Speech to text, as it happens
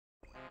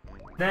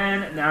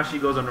Then, now she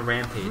goes on a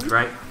rampage,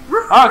 right?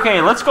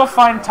 Okay, let's go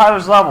find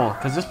Tyler's level,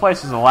 because this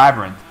place is a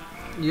labyrinth.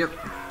 Yep.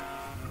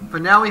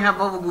 But now we have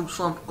Bubble Goop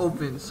Swamp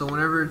open, so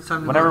whenever it's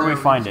time to Whenever go there,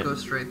 we find just it. go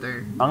straight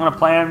there. I'm going to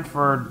plan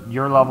for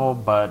your level,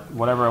 but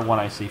whatever one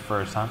I see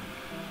first, huh?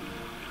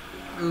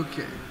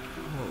 Okay.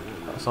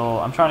 So,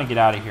 I'm trying to get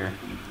out of here.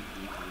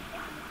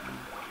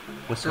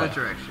 This way. That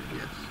direction,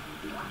 yes.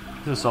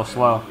 This is so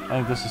slow. I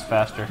think this is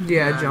faster.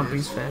 Yeah,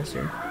 jumping's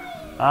faster.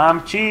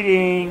 I'm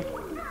cheating!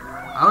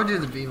 I would do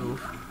the B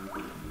move.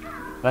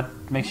 That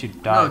makes you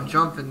die. No,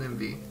 jump and then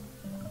B.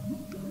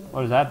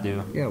 What does that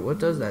do? Yeah, what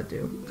does that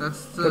do?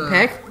 That's The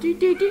peck?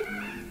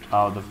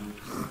 Oh, the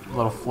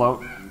little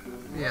float.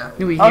 Yeah.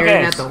 We hear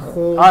that the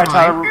whole Alright,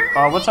 time.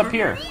 Tyler, what's up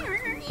here?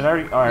 Did I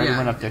already? Oh, I already Yeah.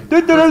 went up there.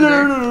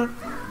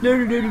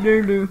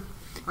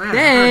 Oh yeah,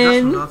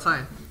 Then- that's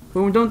outside.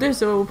 But we don't this,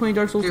 so we're playing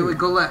Dark Souls Okay, 2. wait,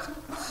 go left.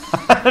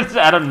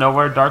 Out of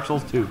nowhere, Dark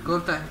Souls 2. Go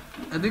up that.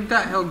 I think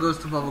that hill goes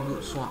to Bubble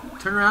Goop Swamp.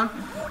 Turn around.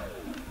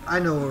 I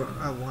know where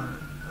I want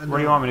it. Where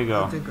do you want me to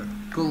go? I think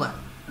go left.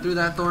 Through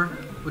that door,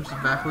 which is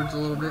backwards a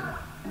little bit.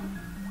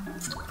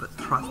 But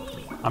trust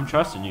me. I'm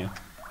trusting you.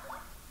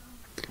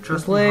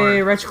 Trust me Play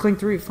hard. Ratchet Clank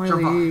 3.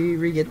 Finally,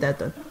 re-get that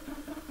done.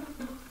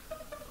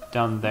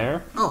 Down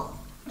there? Oh,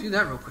 do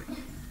that real quick.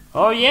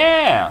 Oh,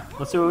 yeah!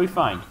 Let's see what we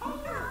find.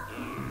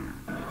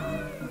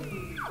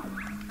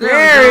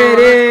 There it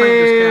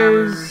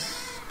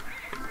is.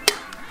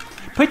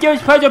 Put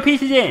those puzzle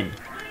pieces in!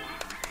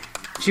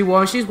 She's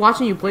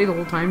watching you play the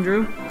whole time,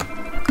 Drew.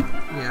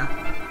 Yeah.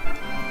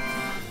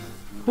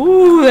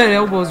 Ooh, that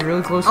elbow's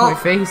really close to my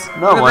face.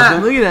 No, it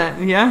wasn't. Look at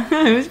that. Yeah,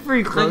 it was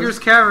pretty close. Clinker's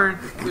Cavern.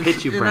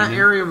 Hit you, in Brandon. that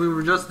area we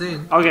were just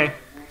in. Okay.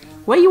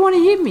 Why you want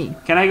to hit me?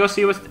 Can I go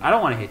see what's... I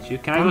don't want to hit you.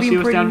 Can I I'm go see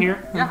being what's down pretty-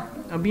 here? Yeah.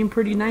 I'm being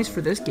pretty nice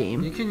for this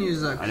game. You can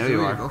use I know you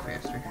Kazooie are. to go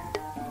faster.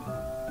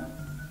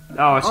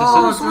 Oh, it's just...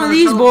 Oh, What's one of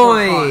these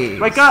boys?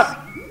 Wake up!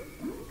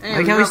 Hey,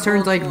 Like we how got he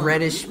turns both like ones.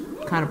 reddish,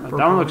 kind of purple.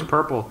 That one looks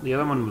purple. The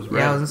other one was red.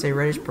 Yeah, I was gonna say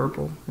reddish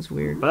purple. That's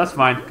weird. But that's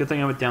fine. Good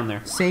thing I went down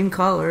there. Same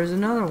color as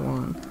another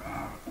one.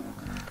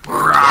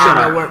 Shut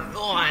up.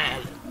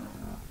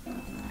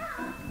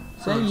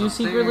 Is that you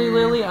secretly,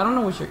 Lily? I don't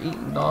know what you're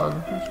eating, dog.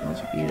 She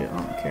wants to eat it. I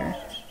don't care.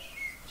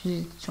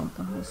 She's chomping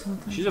on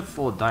something. She's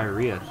full of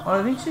diarrhea. Oh,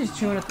 I think she's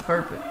chewing at the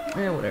carpet.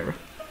 Yeah, whatever.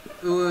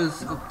 It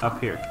was Up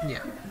here. yeah.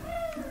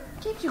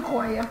 Keep you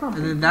quiet. And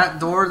then that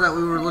door that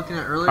we were looking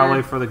at earlier.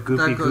 Probably for the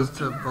goofy that goes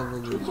goop. to Bubble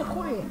Goop. Keep you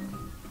quiet.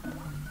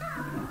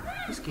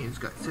 This game's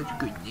got such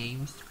good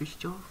names, Fish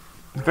Joe.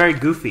 It's very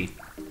goofy.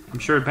 I'm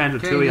sure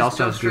Banjo-Kazooie just also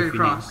jump has straight goofy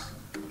across.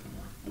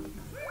 names.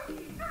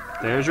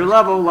 There's your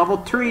level. Level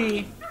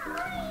 3.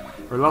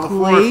 Or level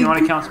 4 if you want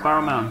to count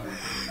Spiral Mountain.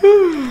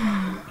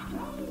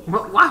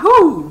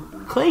 Wahoo!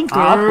 Clinker's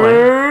I'll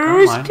play. I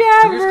don't mind. Fingers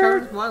Cavern.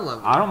 covered my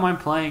level. I don't mind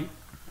playing.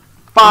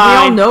 We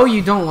all Fine. know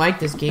you don't like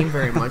this game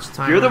very much,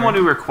 Tyler. You're the one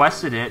who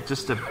requested it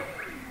just to...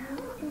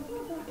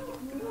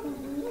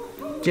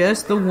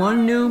 Just the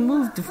one new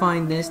move to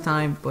find this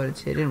time, but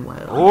it's hidden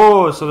well.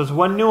 Oh, so there's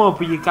one new one,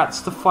 but you got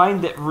to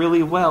find it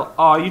really well.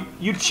 Oh,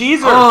 you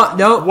cheeser! Oh,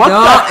 no, What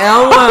no, the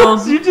hell?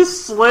 LOL. You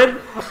just slid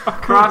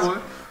across...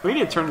 What? We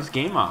need to turn this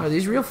game off. Are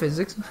these real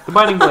physics? The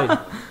Binding Blade.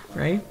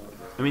 Right?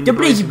 I mean, The the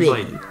Blazy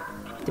Blazing Blade.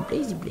 The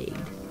Blazy Blade.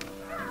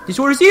 The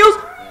Sword of Seals?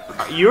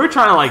 You were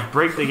trying to, like,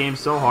 break the game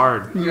so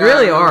hard. You Yeah,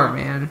 really I are, know.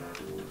 man.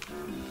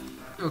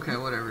 Okay,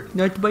 whatever.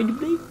 Not to bind the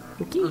blade?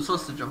 Okay. I'm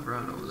supposed to jump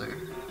around over there.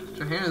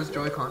 Johanna's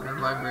Joy-Con are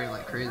vibrating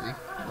like crazy.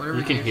 Whatever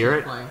You can game hear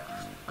she's it? playing.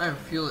 I can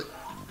feel it.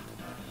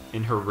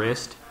 In her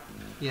wrist.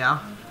 Yeah.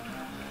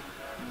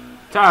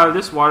 Tyler,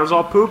 this water's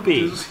all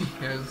poopy.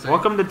 Yeah, it's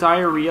Welcome to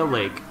Diarrhea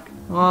Lake.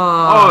 Oh,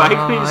 I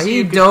couldn't even see he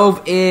you.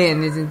 dove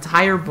in. His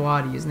entire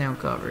body is now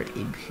covered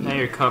in pee. Now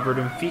you're covered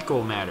in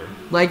fecal matter.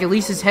 Like, at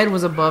least his head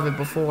was above it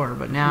before,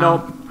 but now...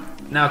 Nope.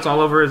 Now it's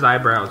all over his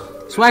eyebrows.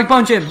 Swag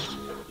punch him!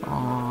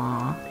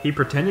 Aww. He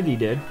pretended he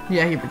did.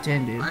 Yeah, he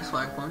pretended. I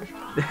swag punch.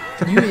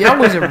 That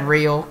wasn't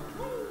real.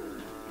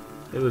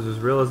 It was as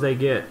real as they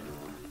get.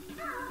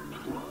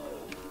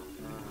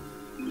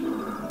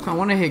 I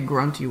want to hit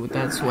Grunty with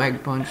that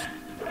swag punch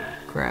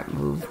crap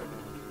move.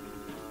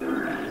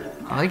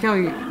 I like how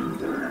he,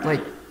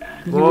 like,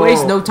 he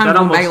wastes no time that going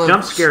almost back. Like,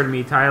 jump scared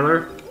me,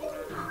 Tyler.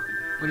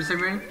 What'd you say,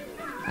 Brandon?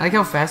 I like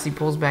how fast he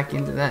pulls back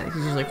into that.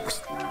 He's just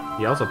like,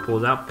 He also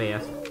pulls out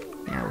fast.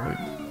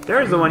 yeah,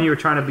 There's the one you were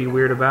trying to be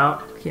weird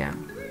about. yeah.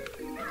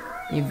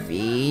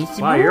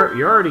 Invisible. Wow,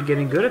 you're already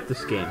getting good at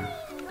this game.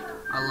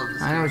 I love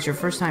this I know game. it's your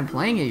first time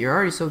playing it. You're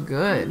already so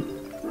good.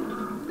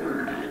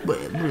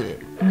 Bleh, bleh,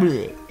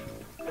 bleh.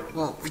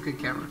 Well, good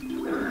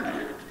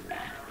camera.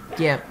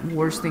 Yeah,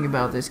 worst thing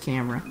about this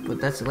camera, but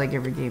that's like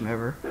every game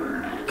ever,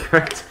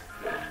 Correct.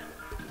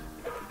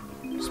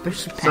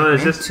 especially So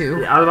is Pac-Man this?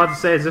 2. I was about to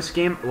say, is this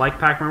game like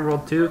Pac-Man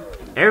World 2?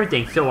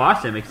 Everything's so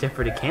awesome except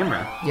for the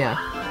camera. Yeah,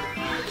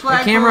 the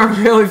Swag camera punch.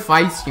 really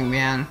fights you,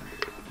 man.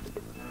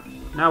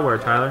 Now where,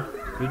 Tyler?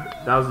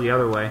 That was the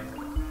other way.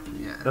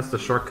 Yeah. That's the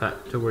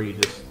shortcut to where you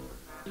just...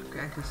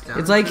 Cactus down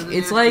It's like- to the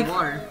it's nasty like-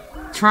 water.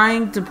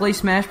 Trying to play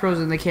Smash Bros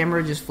and the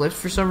camera just flips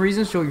for some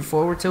reason, so your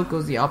forward tilt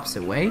goes the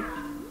opposite way.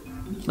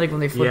 Like when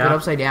they flip it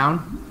upside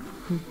down.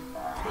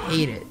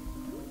 Hate it.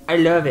 I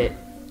love it.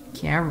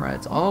 Camera.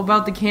 It's all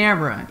about the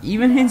camera.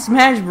 Even in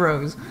Smash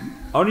Bros.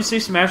 I only see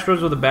Smash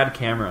Bros with a bad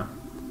camera.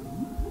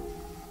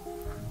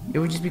 It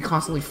would just be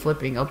constantly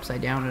flipping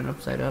upside down and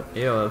upside up.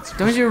 Ew, that's...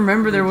 Don't you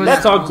remember there was...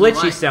 That's all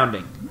glitchy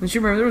sounding. Don't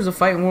you remember there was a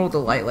fight in World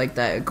of Light like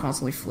that? It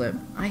constantly flipped.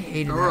 I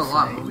hated that fight. There were a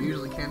lot, but we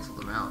usually canceled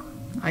them out.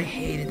 I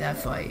hated that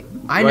fight.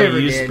 I never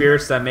use did.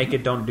 spirits that make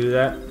it don't do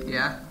that?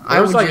 Yeah.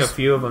 There was like a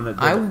few of them that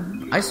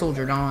did I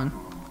soldiered on.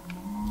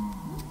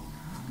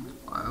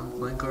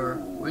 Clinker,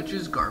 which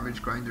is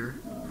garbage grinder.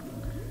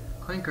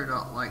 Clinker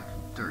don't like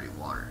dirty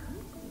water.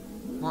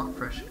 Want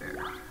fresh air.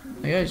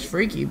 Yeah, it's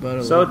freaky,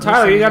 but... So,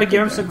 Tyler, you gotta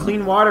give him some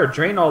clean water.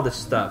 Drain all this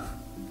stuff.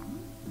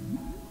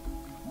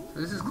 So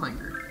this is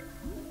Clinker.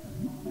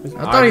 I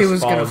thought he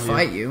was gonna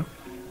fight you.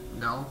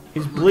 No.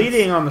 He's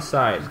bleeding on the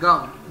side. He's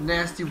got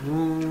nasty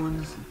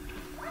wounds.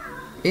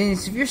 And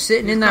if you're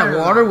sitting in that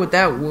water with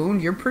that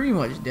wound, you're pretty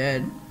much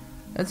dead.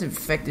 That's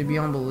infected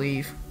beyond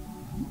belief.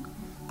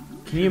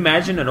 Can you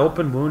imagine an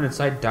open wound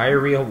inside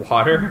diarrhea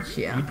water?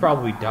 Yeah. You'd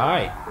probably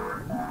die.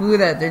 Look at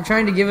that. They're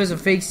trying to give us a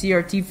fake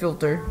CRT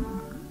filter.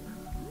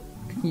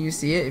 Can you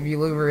see it if you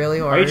look really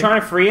hard? Are you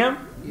trying to free him?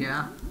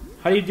 Yeah.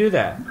 How do you do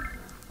that?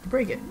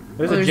 Break it.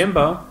 There's a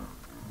Jimbo.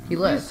 He Please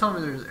left. tell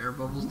me there's air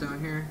bubbles down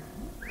here.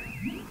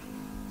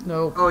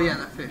 No. Oh yeah,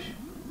 that fish.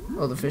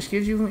 Oh, the fish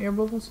gives you air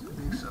bubbles? I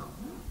think so.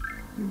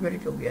 You better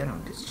go get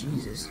him, because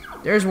Jesus.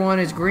 There's one,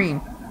 it's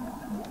green.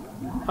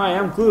 Hi,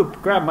 I'm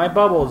Gloop. Grab my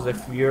bubbles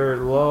if you're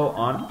low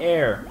on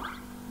air.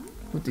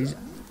 With these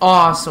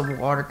awesome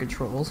water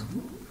controls.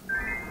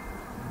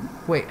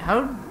 Wait,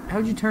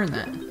 how'd you turn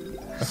that?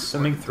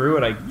 Swimming through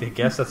it, I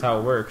guess that's how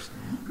it works.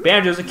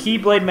 Banjo's a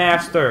Keyblade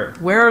Master.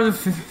 Where are the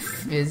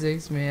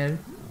physics, man?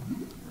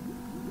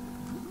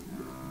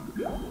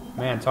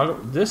 Man,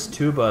 this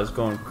tuba is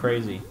going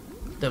crazy.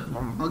 I'll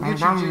get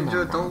you,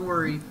 Jinjo, don't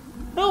worry.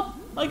 Help!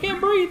 I can't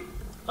breathe.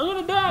 I'm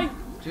gonna die.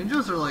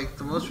 Jinjos are like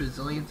the most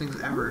resilient things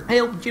ever.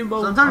 Help,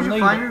 Jimbo. Sometimes you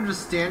find them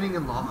just standing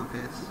in lava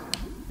pits.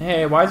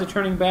 Hey, why is it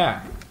turning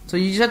back? So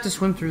you just have to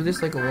swim through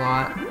this like a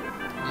lot.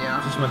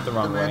 Yeah. Just went the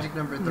wrong way. Magic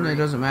number 3. And it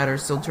doesn't matter.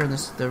 Still turn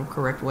this the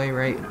correct way,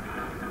 right?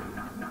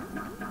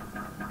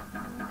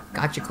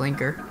 Gotcha,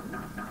 Clinker.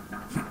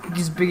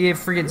 Just big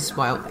freaking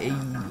smile. Hey,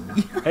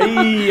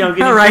 Hey, I'm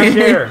getting right, fresh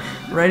air.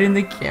 Right in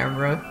the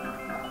camera.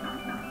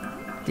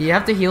 Do you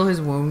have to heal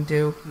his wound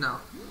too? No.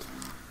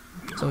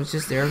 So it's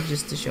just there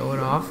just to show it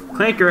off?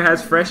 Clinker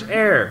has fresh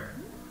air.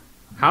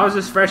 How is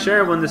this fresh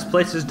air when this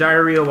place is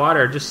diarrhea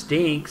water? It just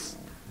stinks.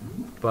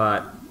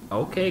 But,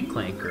 okay,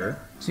 Clinker.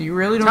 So you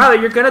really don't... Tyler,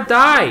 you're gonna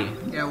die.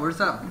 Yeah, where's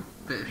that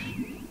fish?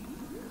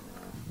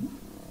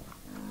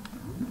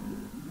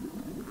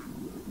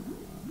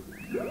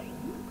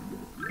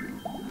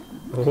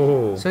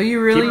 Oh. So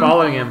you really... Keep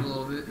following A him.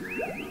 little bit.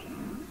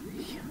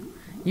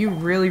 You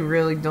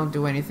really don't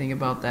do anything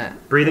about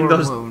that Breathing poor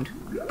those- wound.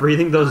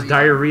 Breathing those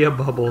diarrhea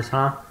bubbles,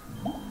 huh?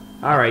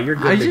 Alright, you're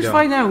good I to just go.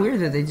 find that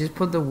weird that they just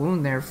put the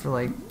wound there for,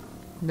 like,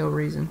 no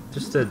reason.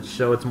 Just to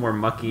show it's more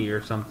mucky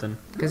or something.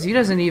 Because he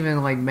doesn't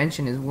even, like,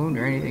 mention his wound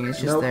or anything. It's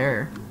just Nope.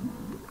 there.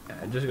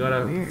 I just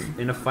got Weird.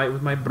 in a fight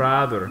with my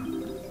brother.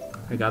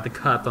 I got the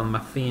cut on my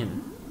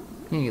fin.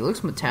 Yeah, he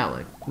looks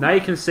metallic. Now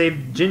you can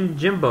save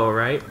Jimbo,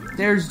 right?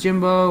 There's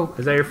Jimbo.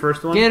 Is that your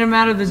first one? Get him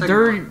out of the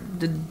Second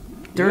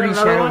dirty another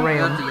shadow one? I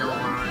realm. got the yellow one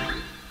already.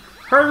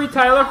 Hurry,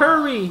 Tyler,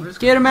 hurry!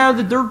 Get him out of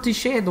the dirty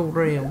shadow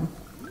realm.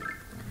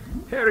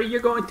 Harry, you're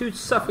going to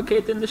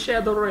suffocate in the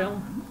shadow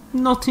realm.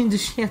 Not in the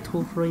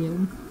shadow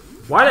realm.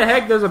 Why the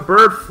heck does a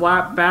bird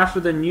flap faster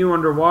than you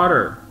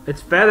underwater?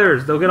 It's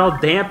feathers. They'll get all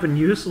damp and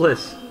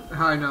useless.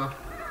 I know.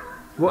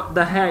 What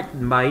the heck,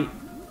 mate?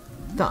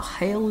 The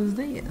hell is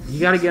this? You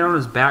gotta get on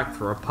his back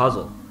for a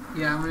puzzle.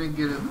 Yeah, I'm gonna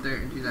get up there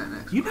and do that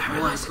next. You I never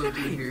wanna listen click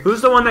to me. in here.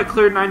 Who's the one that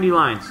cleared 90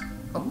 lines?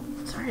 Oh,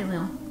 sorry,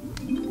 Lil.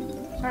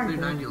 Sorry, Clear Lil.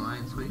 90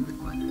 lines. What do you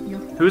think?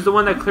 What? Who's the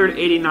one that cleared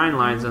 89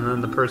 lines and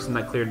then the person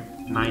that cleared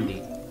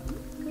 90?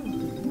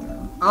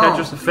 Oh,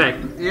 Tetris Effect.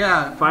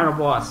 yeah. Final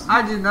boss.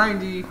 I did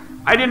 90.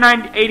 I did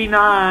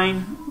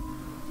 89.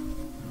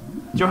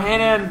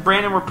 Johanna and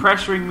Brandon were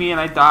pressuring me and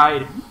I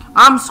died.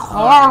 I'm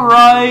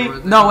sorry.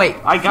 Oh, No, wait.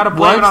 I gotta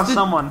blame it on the,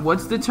 someone.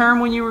 What's the term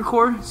when you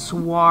record?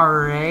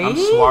 Soiree? I'm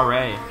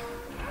soiree.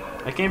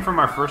 That came from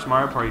our first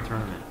Mario Party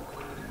tournament.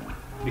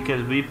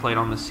 Because we played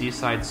on the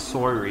Seaside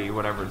Soiree,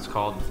 whatever it's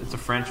called. It's a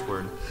French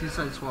word.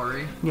 Seaside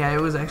soiree. Yeah, it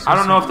was actually... I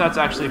don't know if that's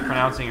actually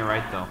pronouncing it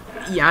right, though.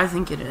 Yeah, I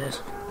think it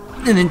is.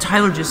 And then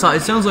Tyler just saw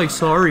it. Sounds like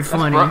sorry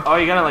funny. Oh,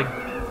 you gotta, like...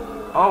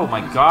 Oh,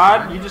 my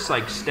God. You just,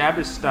 like, stabbed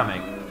his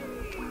stomach.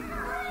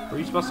 Where are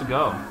you supposed to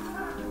go?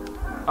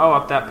 Oh,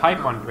 up that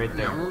pipe one right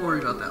there. Yeah, we'll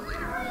worry about that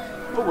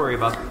later. We'll worry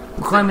about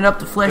We're climbing up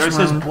the flesh There's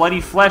his wound.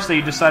 bloody flesh that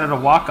you decided to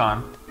walk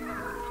on.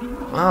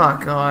 Oh,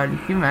 God.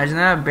 Can you imagine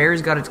that? A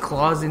bear's got its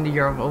claws into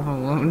your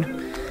open wound.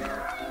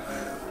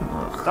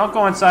 Don't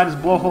go inside his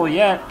blowhole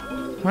yet.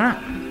 Why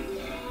not?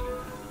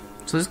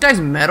 So this guy's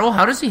metal?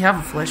 How does he have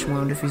a flesh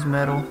wound if he's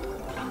metal?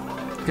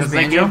 Because Because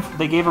Banjo?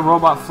 they gave a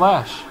robot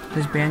flesh.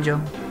 There's Banjo,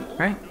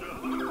 right?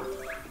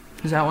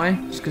 Is that why?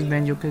 Just because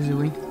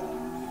Banjo-Kazooie?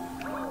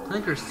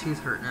 Clanker's teeth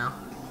hurt now.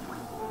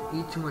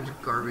 Eat too much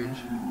garbage.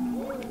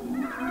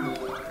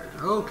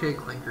 Okay,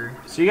 Clanker.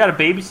 So you gotta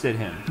babysit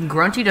him.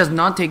 Grunty does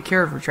not take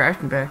care of her trash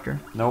compactor.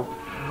 Nope.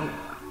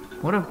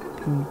 What a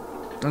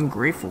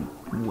ungrateful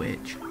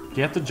witch. Do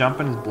you have to jump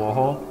in his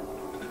blowhole?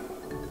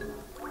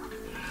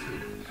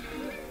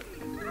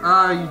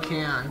 You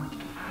can.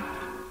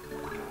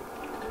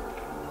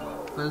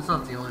 But it's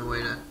not the only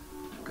way to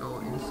go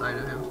inside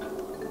of him.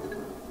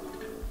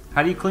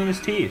 How do you clean his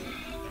teeth?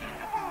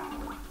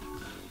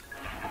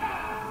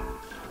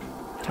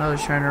 I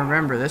was trying to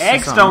remember. This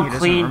Eggs is something don't he doesn't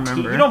clean teeth.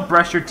 remember. You don't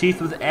brush your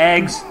teeth with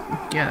eggs.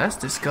 Yeah, that's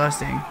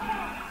disgusting.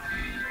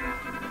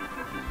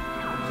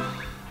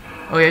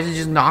 Oh, you have to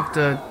just knock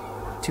the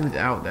tooth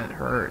out. That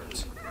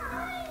hurts.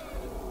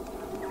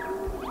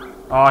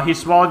 Oh, he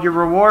swallowed your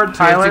reward,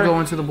 So you have Tyler. to go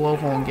into the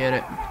blowhole and get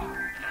it.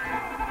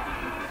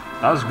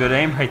 That was good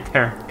aim right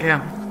there.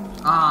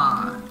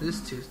 Yeah.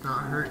 This tooth's not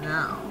hurt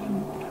now.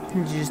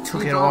 You just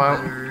took Teeth it all all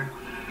out. better.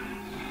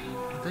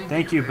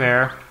 Thank you,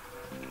 Bear.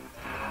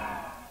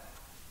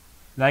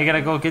 Now you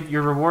gotta go get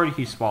your reward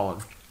he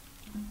swallowed.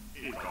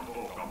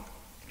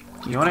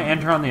 You wanna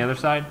enter on the other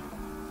side?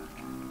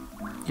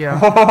 Yeah.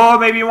 Oh,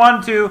 maybe you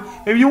want to.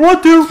 Maybe you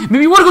want to.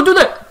 Maybe you want to go do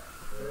that.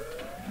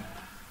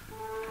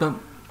 Bum,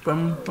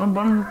 bum, bum,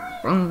 bum,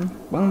 bum,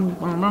 bum,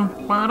 bum,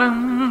 bum,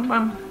 ba-dum,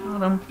 bum,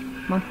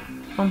 ba-dum, bum,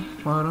 bum,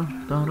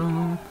 ba-dum,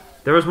 da-dum.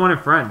 There was one in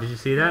front. Did you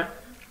see that?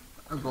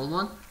 A gold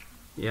one?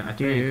 Yeah, I think.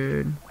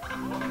 Dude.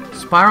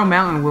 Spiral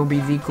Mountain will be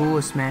the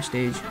coolest Smash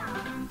stage.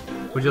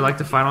 Would you like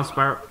the final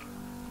spiral?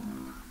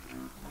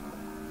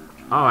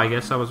 Oh, I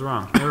guess I was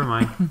wrong. Never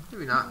mind.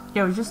 Maybe not.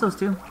 Yeah, it was just those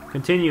two.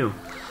 Continue.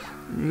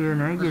 Yeah,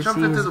 now you Let's can jump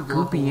see into his the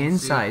blowhole goopy and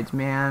see. insides,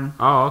 man.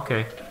 Oh,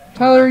 okay.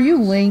 Tyler,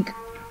 you Link.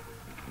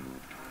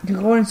 You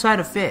go inside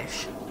a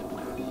fish.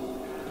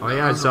 Oh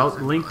yeah,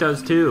 Link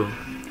does too.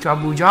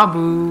 Jabu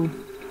Jabu.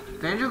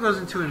 Banjo goes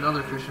into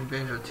another fish in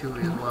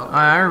Banjo-Tooie as well.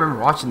 I remember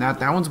watching that.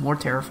 That one's more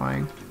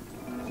terrifying.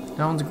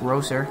 That one's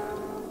grosser.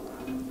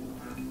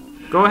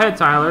 Go ahead,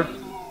 Tyler.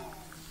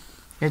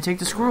 Yeah, take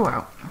the screw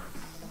out.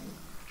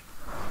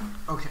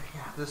 Okay,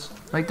 yeah, this.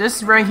 Like,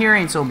 this right here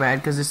ain't so bad,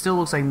 because it still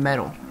looks like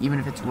metal, even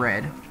if it's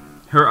red.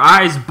 Her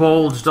eyes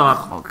bulged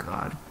up. Oh,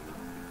 God.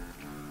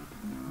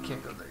 You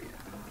can't go there yet.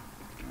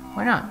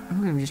 Why not? I'm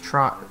gonna just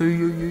try.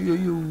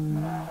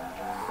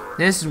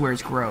 This is where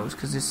it's gross,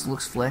 because this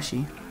looks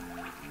fleshy.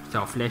 It's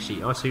all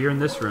fleshy. Oh, so you're in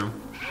this room.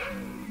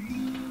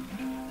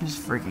 This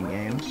freaking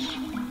game.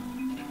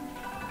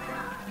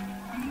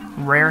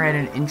 Rare had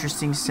an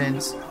interesting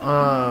sense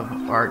of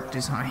art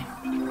design.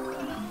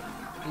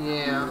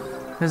 Yeah.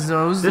 Because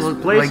those This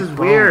look place like is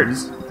weird.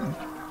 bones.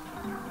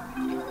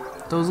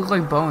 Those look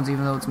like bones,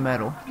 even though it's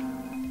metal.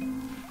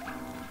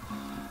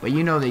 But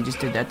you know they just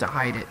did that to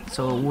hide it,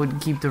 so it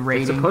would keep the It's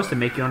rating. supposed to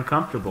make you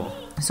uncomfortable.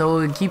 So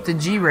it would keep the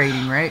G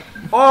rating, right?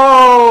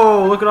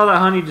 Oh, look at all that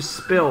honey just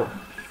spilled.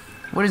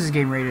 What is this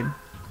game rated?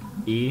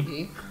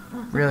 E.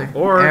 Really?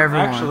 Or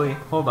Everyone. actually,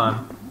 hold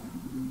on.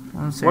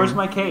 I'm saying. Where's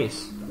my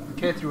case?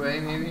 K through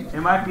A, maybe?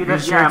 It might be Are you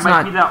that. sure Yeah, it it's might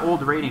not- be that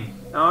old rating.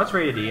 Oh, it's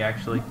rated E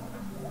actually.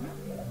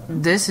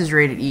 This is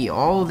rated E.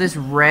 All of this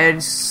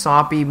red,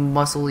 soppy,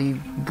 muscly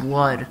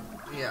blood.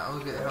 Yeah,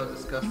 look at how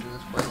disgusting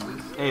this place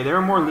is. Hey, they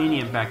were more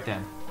lenient back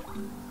then.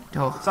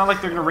 Oh. It's not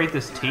like they're gonna rate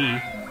this T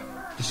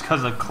just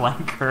because of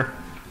Clanker.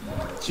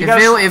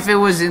 So If it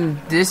was in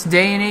this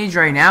day and age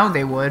right now,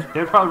 they would. they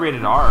would probably rate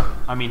it R.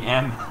 I mean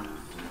M.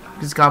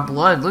 It's got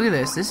blood. Look at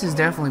this. This is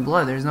definitely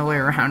blood. There's no way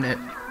around it.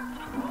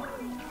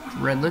 It's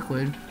red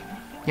liquid.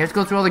 You have to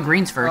go through all the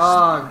greens first.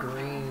 Ah,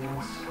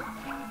 greens.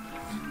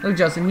 Look,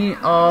 Justin.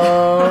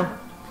 Oh.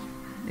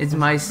 It's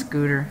my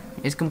scooter.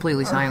 It's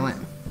completely silent.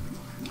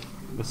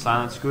 The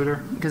silent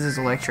scooter. Because it's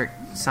electric.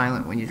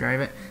 Silent when you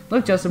drive it.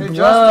 Look, Justin. Hey,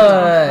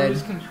 Blood.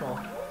 Justin, cruise control.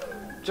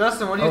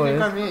 Justin, what do you Oh, think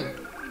it I'm in?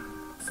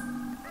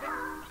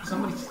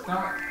 Somebody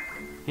stop.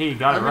 Hey, you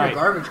got I'm it in a right.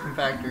 garbage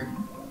compactor.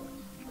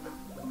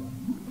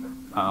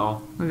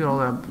 Uh-oh. Look at all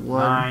that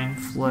blood. 9,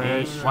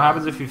 Flesh. 8. What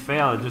happens if you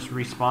fail? It just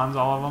respawns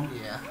all of them?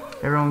 Yeah.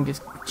 Everyone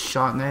gets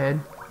shot in the head.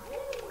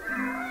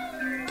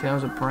 Okay, that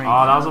was a prank.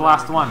 Oh, that was the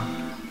last one.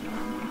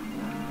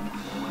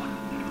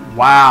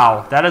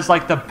 Wow, that is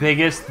like the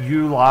biggest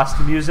you lost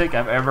music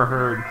I've ever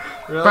heard.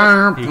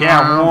 Really?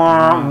 Yeah.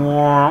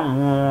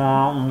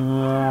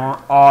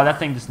 Oh, that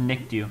thing just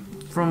nicked you.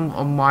 From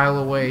a mile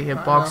away,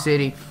 Hitbox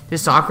City. Did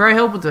Sakurai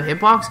help with the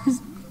hitboxes?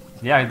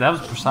 Yeah, that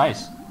was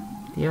precise.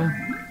 Yeah.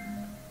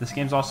 This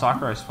game's all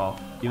Sakurai's fault,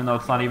 even though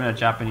it's not even a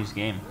Japanese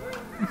game.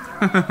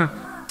 Damn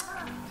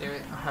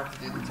it, I have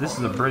to do this. This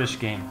is a British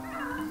game.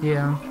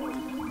 Yeah.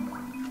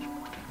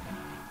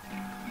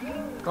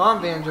 Go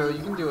on, Banjo,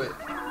 you can do it.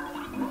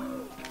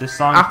 This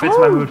song fits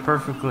my mood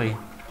perfectly.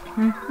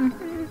 I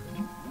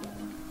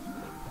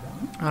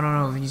don't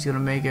know if he's gonna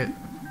make it.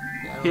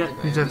 Yeah, I don't Yeah, think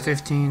I He's am at either.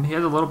 15. He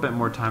has a little bit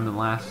more time than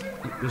last.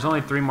 There's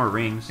only 3 more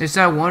rings. It's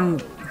that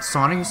one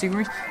Sonic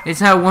sequence. It's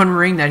that one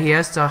ring that he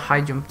has to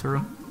high jump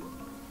through.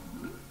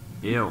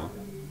 Ew.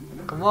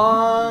 Come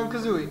on,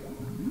 Kazooie.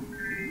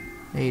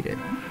 Hate it.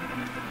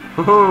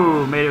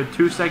 Woohoo! Made it with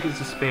 2 seconds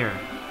to spare.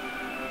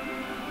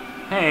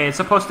 Hey, it's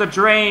supposed to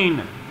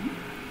drain.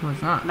 No,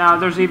 it's not. Now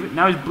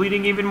he's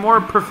bleeding even more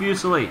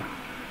profusely.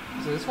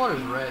 So this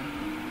water's red.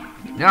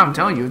 Yeah, I'm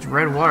telling you, it's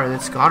red water.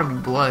 That's gotta be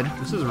blood.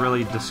 This is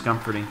really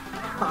discomforting.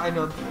 I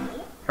know.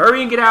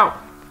 Hurry and get out.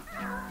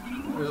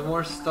 There's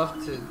more stuff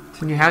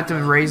to You have to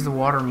raise the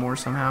water more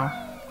somehow.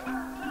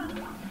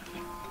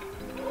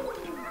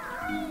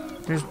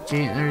 There's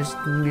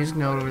music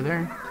note over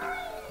there.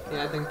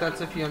 Yeah, I think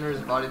that's if he enters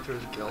his body through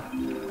his gill.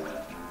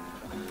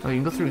 Oh, you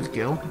can go through his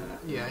gill?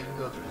 Yeah, you can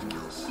go through his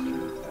gills.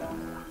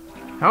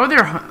 How are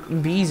there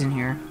bees in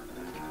here?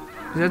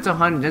 'Cause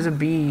that's a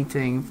bee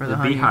thing for the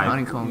honey, beehive.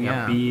 honeycomb.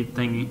 Yeah, Bee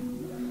thingy.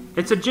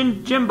 It's a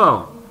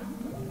Jimbo.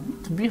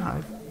 it's a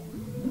beehive.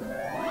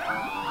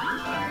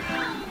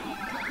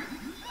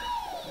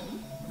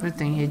 That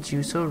thing hit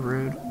you so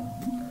rude.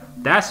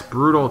 That's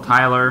brutal,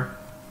 Tyler.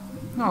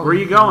 Oh, Where are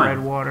you going? Red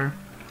water.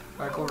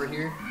 Back over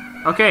here.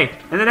 Okay,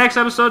 in the next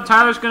episode,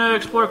 Tyler's gonna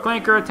explore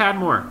Clanker a tad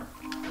more.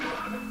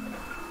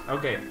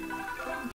 Okay.